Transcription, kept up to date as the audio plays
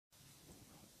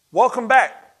Welcome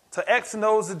back to X and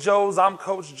O's and Joe's. I'm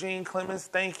Coach Gene Clemens.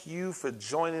 Thank you for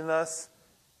joining us.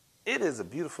 It is a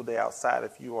beautiful day outside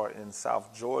if you are in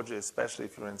South Georgia, especially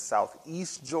if you're in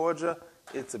Southeast Georgia.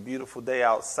 It's a beautiful day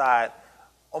outside.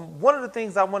 One of the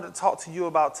things I wanted to talk to you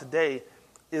about today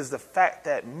is the fact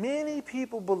that many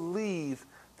people believe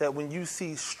that when you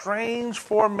see strange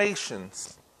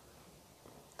formations,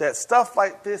 that stuff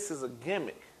like this is a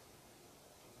gimmick.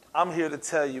 I'm here to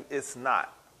tell you it's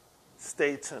not.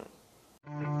 Stay tuned.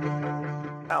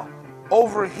 Now,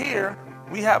 over here,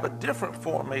 we have a different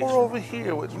formation over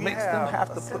here, which makes them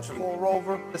have to put 4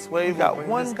 over this way. We got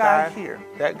one guy here.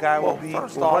 That guy will be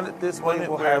first off, run it this way.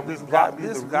 We'll have this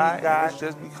guy. It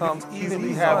just becomes easy.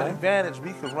 We have an advantage.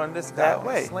 We can run this that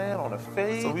way. Slant on a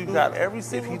fade. So we've got every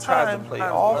single if he tries to play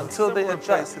off until they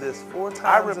adjust to this 4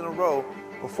 times in a row.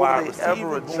 Before they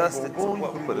ever adjust it to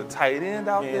what we put a tight end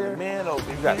out there, man over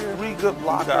here. You got 3 good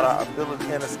blockers. We got our ability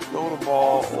to throw the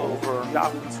ball over, the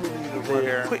opportunity to run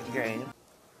a quick game.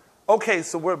 Okay,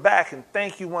 so we're back, and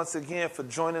thank you once again for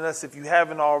joining us. If you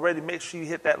haven't already, make sure you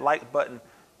hit that like button.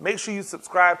 Make sure you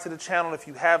subscribe to the channel if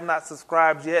you have not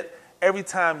subscribed yet. Every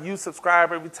time you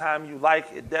subscribe, every time you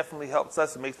like, it definitely helps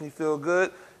us. It makes me feel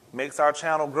good, makes our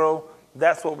channel grow.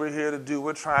 That's what we're here to do.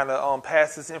 We're trying to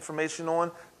pass this information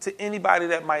on to anybody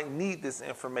that might need this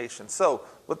information. So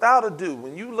without ado,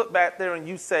 when you look back there and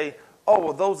you say, oh,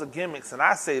 well, those are gimmicks, and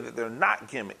I say that they're not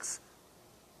gimmicks,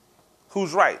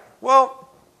 who's right? Well,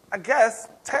 I guess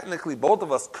technically both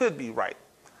of us could be right.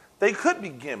 They could be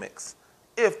gimmicks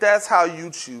if that's how you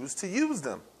choose to use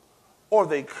them, or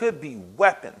they could be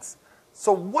weapons.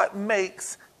 So what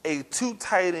makes a 2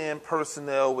 tight end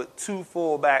personnel with 2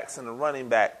 fullbacks and a running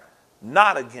back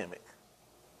not a gimmick?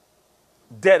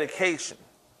 Dedication.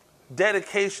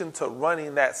 Dedication to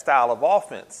running that style of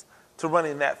offense, to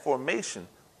running that formation.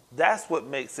 That's what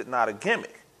makes it not a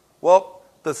gimmick. Well,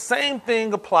 the same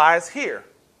thing applies here.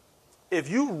 If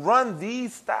you run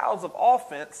these styles of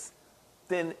offense,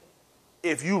 then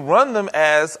if you run them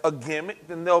as a gimmick,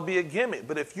 then they'll be a gimmick.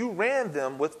 But if you ran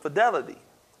them with fidelity,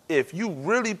 if you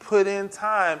really put in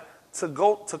time to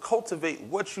cultivate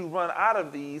what you run out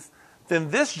of these, then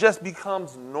this just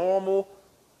becomes normal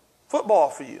football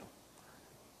for you.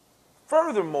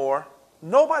 Furthermore,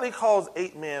 nobody calls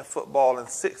 8-man football and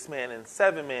 6-man and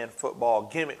 7-man football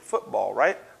gimmick football,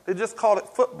 right? They just call it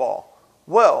football.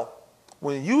 Well,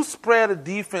 when you spread a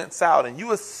defense out and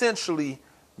you essentially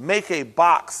make a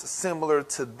box similar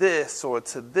to this or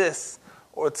to this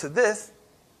or to this,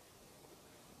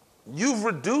 you've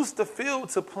reduced the field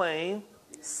to playing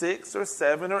 6 or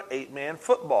 7 or 8-man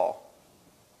football.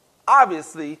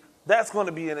 Obviously, that's going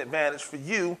to be an advantage for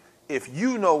you if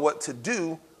you know what to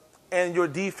do and your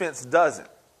defense doesn't.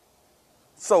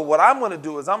 So what I'm going to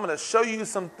do is I'm going to show you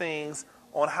some things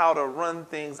on how to run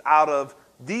things out of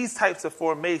these types of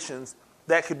formations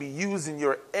that could be used in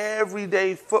your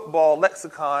everyday football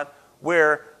lexicon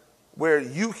where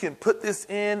you can put this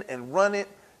in and run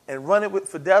it with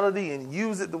fidelity and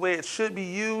use it the way it should be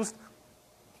used.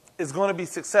 Is going to be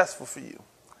successful for you.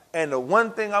 And the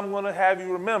one thing I'm going to have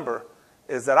you remember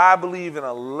is that I believe in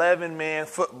 11-man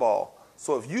football.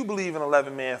 So if you believe in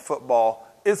 11-man football,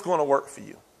 it's going to work for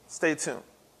you. Stay tuned.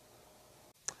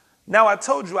 Now, I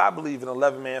told you I believe in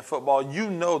 11-man football. You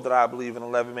know that I believe in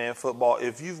 11-man football.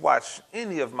 If you've watched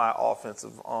any of my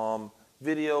offensive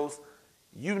videos,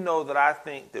 you know that I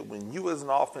think that when you as an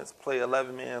offense play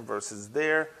 11-man versus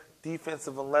their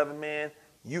defensive 11-man,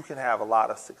 you can have a lot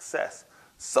of success.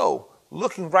 So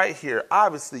looking right here,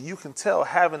 obviously you can tell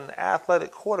having an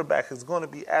athletic quarterback is going to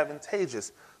be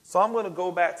advantageous. So I'm going to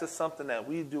go back to something that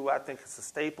we do. I think it's a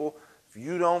staple. If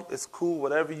you don't, it's cool.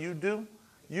 Whatever you do,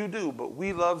 you do. But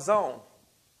we love zone.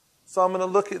 So I'm going to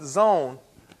look at zone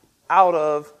out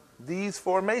of these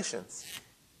formations.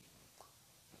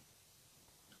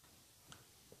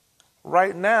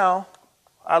 Right now,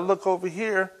 I look over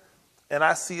here and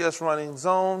I see us running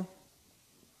zone.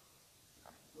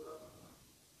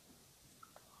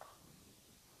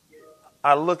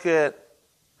 I look at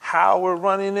how we're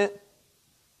running it.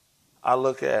 I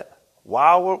look at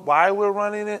why we're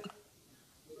running it.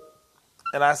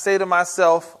 And I say to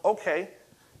myself, okay,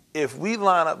 if we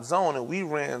line up zone and we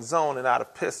ran zone and out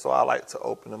of pistol, I like to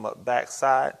open him up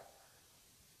backside.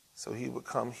 So he would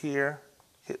come here,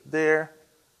 hit there.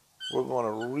 We're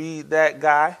going to read that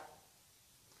guy.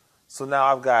 So now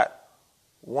I've got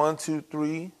 1, 2,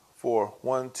 3, 4,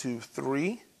 1, 2,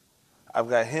 3. I've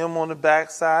got him on the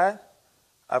backside.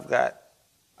 I've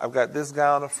got this guy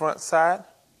on the front side.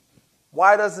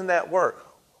 Why doesn't that work?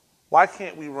 Why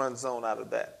can't we run zone out of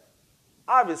that?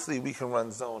 Obviously, we can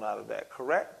run zone out of that,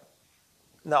 correct?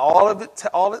 Now,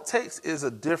 all it takes is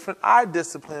a different eye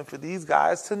discipline for these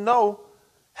guys to know,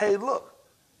 hey, look,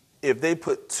 if they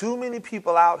put too many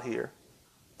people out here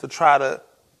to try to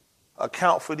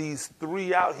account for these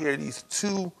three out here, these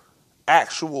two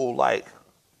actual, like,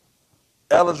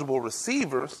 eligible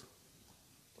receivers,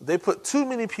 they put too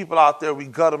many people out there, we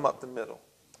gut them up the middle.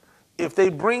 If they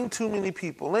bring too many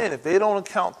people in, if they don't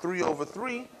account 3 over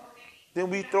 3,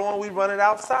 then we throw and we run it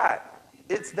outside.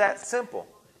 It's that simple.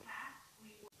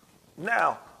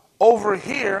 Now, over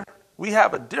here, we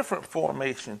have a different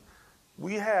formation.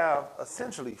 We have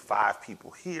essentially 5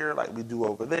 people here like we do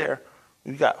over there.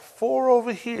 We've got 4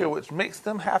 over here, which makes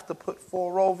them have to put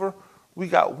 4 over. We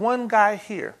got 1 guy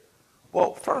here.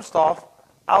 Well, first off,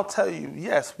 I'll tell you,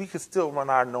 yes, we could still run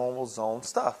our normal zone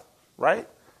stuff, right?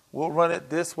 We'll run it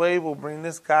this way. We'll bring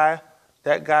this guy.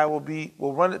 That guy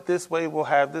we'll run it this way. We'll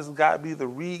have this guy be the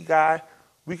read guy.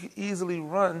 We could easily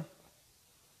run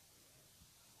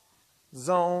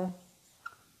zone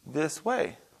this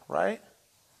way, right?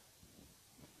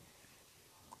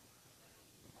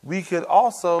 We could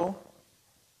also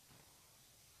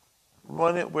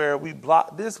run it where we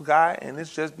block this guy and it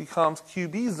just becomes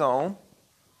QB zone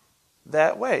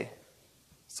that way.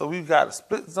 So we've got a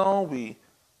split zone. We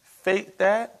fake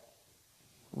that,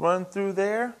 run through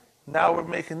there. Now we're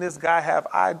making this guy have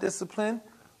eye discipline.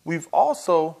 We've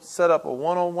also set up a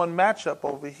one-on-one matchup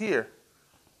over here.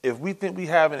 If we think we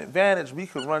have an advantage, we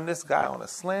could run this guy on a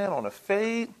slant, on a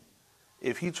fade.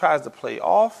 If he tries to play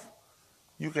off,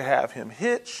 you can have him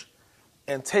hitch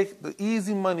and take the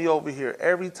easy money over here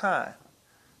every time.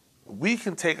 We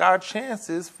can take our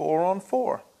chances 4 on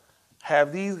 4.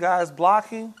 Have these guys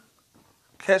blocking,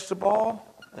 catch the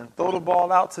ball, and throw the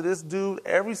ball out to this dude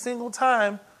every single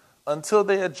time until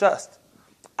they adjust.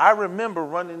 I remember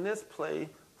running this play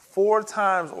 4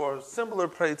 times, or a similar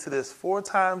play to this, 4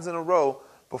 times in a row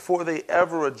before they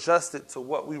ever adjusted to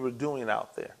what we were doing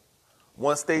out there.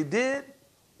 Once they did,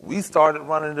 we started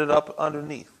running it up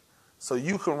underneath. So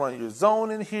you can run your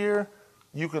zone in here.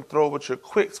 You can throw with your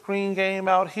quick screen game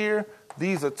out here.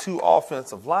 These are 2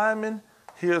 offensive linemen.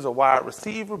 Here's a wide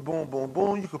receiver. Boom, boom,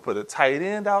 boom. You can put a tight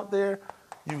end out there.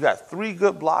 You've got 3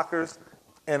 good blockers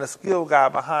and a skill guy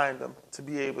behind them to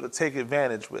be able to take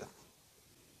advantage with.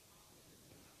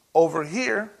 Over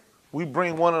here, we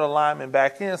bring one of the linemen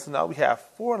back in, so now we have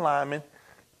 4 linemen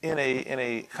in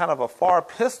a kind of a far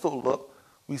pistol look.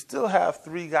 We still have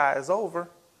 3 guys over,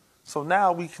 so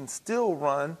now we can still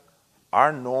run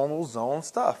our normal zone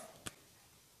stuff.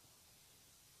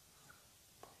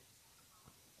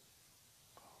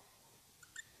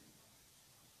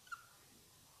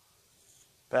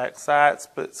 Backside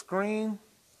split screen.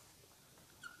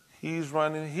 He's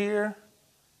running here.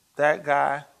 That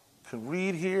guy can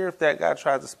read here. If that guy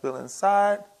tries to spill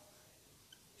inside,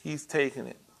 he's taking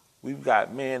it. We've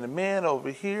got man-to-man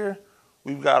over here.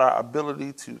 We've got our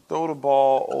ability to throw the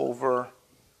ball over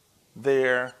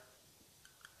there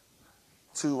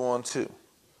 2 on 2.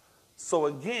 So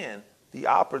again, the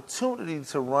opportunity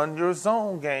to run your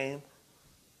zone game,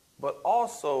 but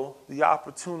also the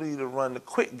opportunity to run the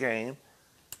quick game,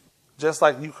 just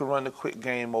like you can run the quick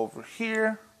game over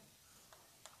here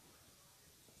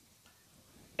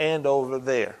and over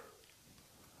there.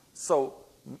 So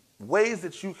ways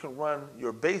that you can run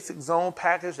your basic zone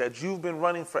package that you've been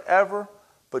running forever,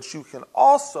 but you can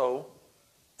also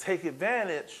take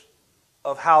advantage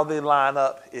of how they line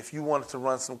up if you wanted to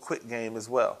run some quick game as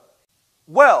well.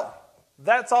 Well,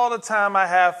 that's all the time I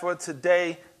have for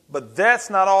today, but that's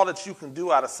not all that you can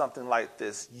do out of something like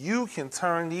this. You can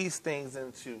turn these things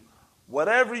into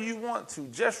whatever you want to.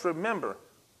 Just remember,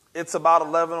 it's about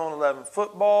 11 on 11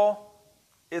 football.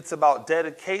 It's about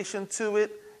dedication to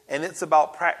it, and it's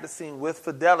about practicing with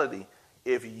fidelity.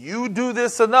 If you do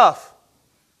this enough,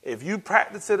 if you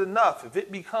practice it enough, if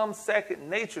it becomes second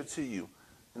nature to you,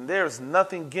 then there's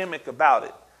nothing gimmick about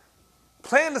it.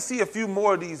 Plan to see a few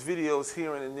more of these videos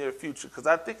here in the near future, because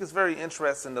I think it's very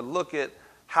interesting to look at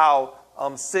how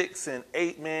 6 and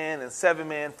 8-man and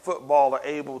 7-man football are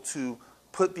able to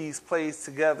put these plays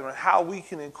together and how we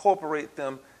can incorporate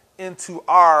them into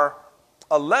our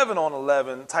 11 on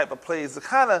 11 type of plays to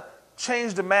kind of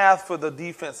change the math for the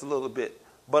defense a little bit.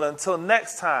 But until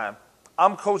next time,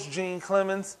 I'm Coach Gene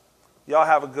Clemens. Y'all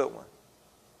have a good one.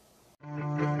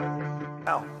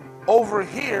 Now, over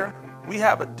here, we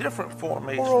have a different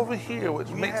formation. Over here, which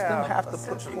makes them have to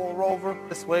put 4 over.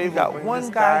 This way, we've got 1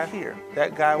 guy here.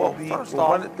 That guy will be, we'll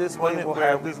run it this way. We'll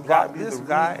have this guy be the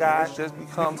guy. It just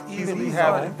becomes easy. We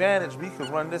have an advantage. We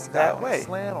can run this guy on a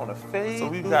slant, on a fade. So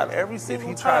we've got every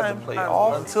single time if he tries to play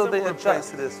off until they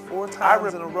adjust to this 4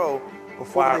 times in a row.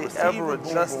 before they ever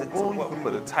adjusted to what we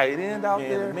put a tight end out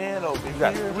there. Man, over you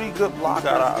got 3 good blockers. You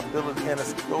got our ability to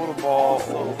throw the ball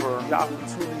over the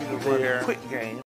opportunity to run a quick game.